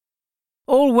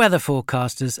All weather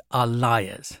forecasters are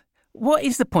liars. What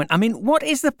is the point? What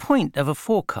is the point of a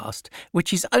forecast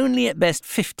which is only at best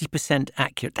 50%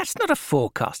 accurate? That's not a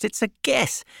forecast. It's a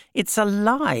guess. It's a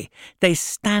lie. They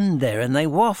stand there and they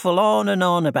waffle on and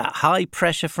on about high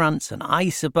pressure fronts and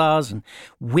isobars and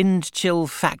wind chill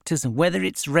factors and whether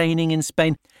it's raining in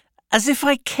Spain. As if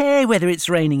I care whether it's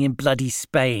raining in bloody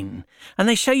Spain. And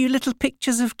they show you little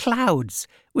pictures of clouds,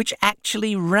 which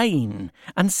actually rain,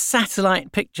 and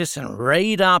satellite pictures and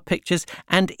radar pictures,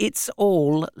 and it's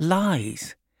all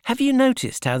lies. Have you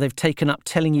noticed how they've taken up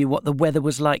telling you what the weather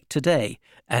was like today?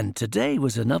 And today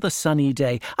was another sunny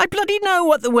day. I bloody know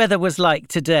what the weather was like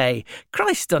today.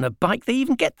 Christ on a bike, they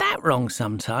even get that wrong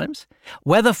sometimes.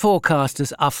 Weather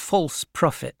forecasters are false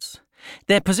prophets.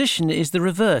 Their position is the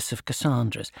reverse of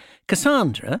Cassandra's.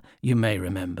 Cassandra, you may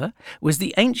remember, was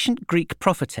the ancient Greek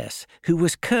prophetess who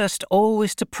was cursed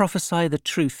always to prophesy the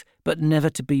truth but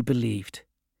never to be believed.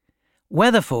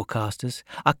 Weather forecasters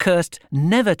are cursed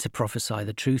never to prophesy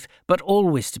the truth but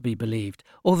always to be believed,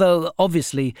 although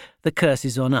obviously the curse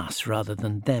is on us rather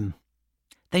than them.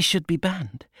 They should be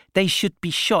banned. They should be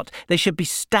shot. They should be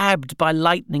stabbed by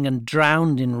lightning and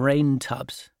drowned in rain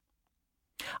tubs.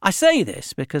 I say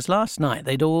this because last night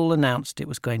they'd all announced it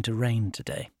was going to rain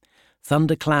today.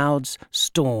 Thunderclouds,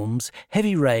 storms,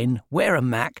 heavy rain, wear a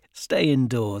mac, stay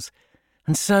indoors.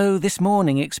 And so this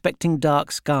morning, expecting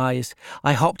dark skies,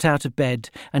 I hopped out of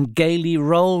bed and gaily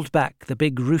rolled back the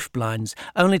big roof blinds,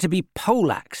 only to be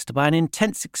poleaxed by an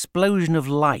intense explosion of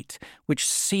light which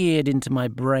seared into my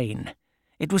brain.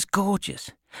 It was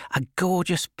gorgeous, a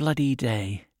gorgeous bloody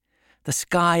day. The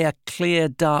sky a clear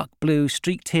dark blue,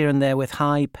 streaked here and there with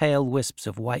high pale wisps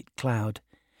of white cloud.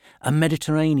 A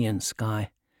Mediterranean sky.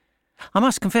 I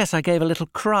must confess I gave a little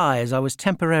cry as I was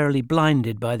temporarily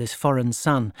blinded by this foreign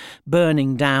sun,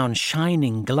 burning down,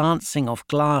 shining, glancing off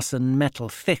glass and metal,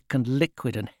 thick and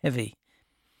liquid and heavy.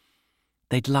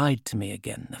 They'd lied to me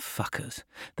again, the fuckers,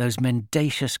 those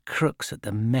mendacious crooks at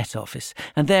the Met Office,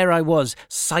 and there I was,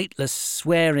 sightless,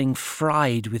 swearing,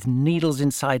 fried, with needles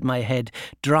inside my head,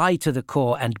 dry to the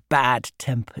core and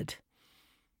bad-tempered.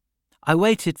 I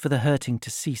waited for the hurting to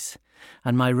cease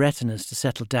and my retinas to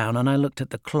settle down, and I looked at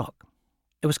the clock.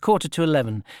 It was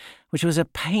 11:15, which was a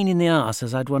pain in the arse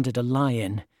as I'd wanted to lie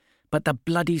in, but the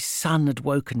bloody sun had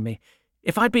woken me.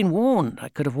 If I'd been warned, I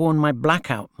could have worn my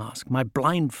blackout mask, my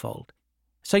blindfold.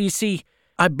 So you see,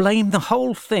 I blame the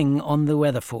whole thing on the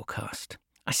weather forecast.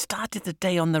 I started the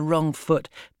day on the wrong foot,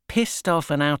 pissed off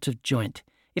and out of joint.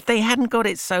 If they hadn't got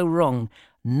it so wrong,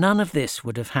 none of this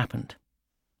would have happened.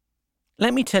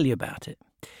 Let me tell you about it,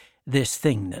 this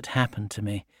thing that happened to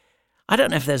me. I don't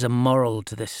know if there's a moral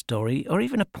to this story or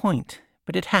even a point,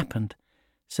 but it happened,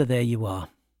 so there you are.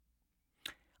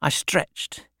 I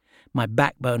stretched, my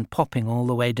backbone popping all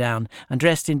the way down, and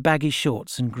dressed in baggy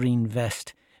shorts and green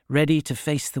vest, ready to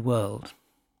face the world.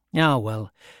 Ah, well,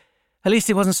 at least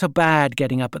it wasn't so bad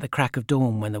getting up at the crack of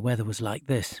dawn when the weather was like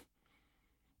this.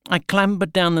 I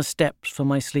clambered down the steps for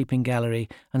my sleeping gallery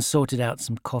and sorted out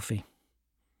some coffee.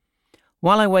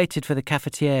 While I waited for the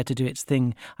cafetiere to do its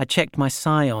thing, I checked my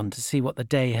Scion to see what the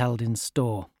day held in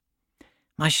store.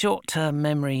 My short-term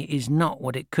memory is not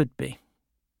what it could be.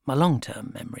 My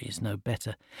long-term memory is no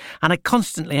better, and I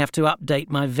constantly have to update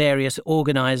my various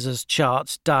organisers,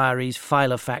 charts, diaries,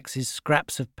 filofaxes,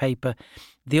 scraps of paper,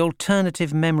 the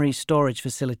alternative memory storage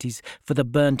facilities for the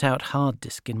burnt-out hard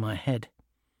disk in my head.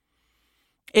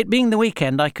 It being the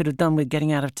weekend, I could have done with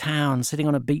getting out of town, sitting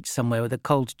on a beach somewhere with a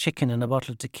cold chicken and a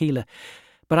bottle of tequila,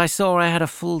 but I saw I had a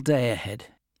full day ahead.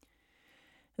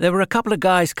 There were a couple of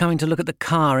guys coming to look at the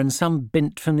car, and some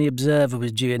bint from the Observer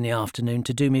was due in the afternoon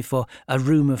to do me for a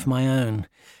room of my own,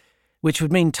 which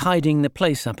would mean tidying the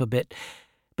place up a bit,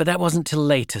 but that wasn't till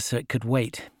later, so it could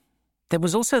wait. There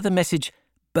was also the message,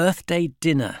 birthday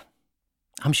dinner.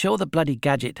 I'm sure the bloody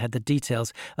gadget had the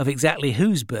details of exactly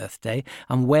whose birthday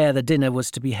and where the dinner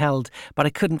was to be held, but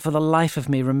I couldn't for the life of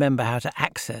me remember how to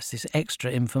access this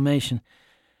extra information.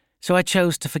 So I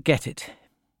chose to forget it.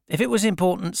 If it was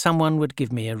important, someone would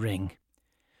give me a ring.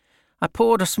 I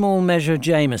poured a small measure of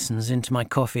Jameson's into my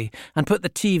coffee and put the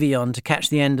TV on to catch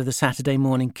the end of the Saturday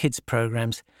morning kids'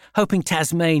 programmes, hoping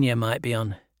Tasmania might be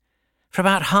on. For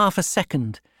about half a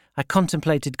second, I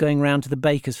contemplated going round to the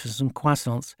baker's for some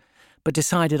croissants, but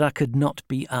decided I could not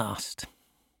be asked.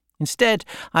 Instead,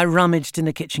 I rummaged in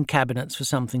the kitchen cabinets for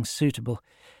something suitable.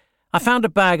 I found a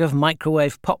bag of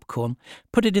microwave popcorn,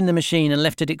 put it in the machine and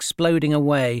left it exploding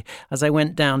away as I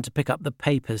went down to pick up the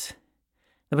papers.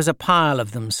 There was a pile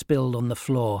of them spilled on the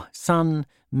floor, Sun,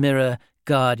 Mirror,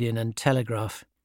 Guardian and Telegraph.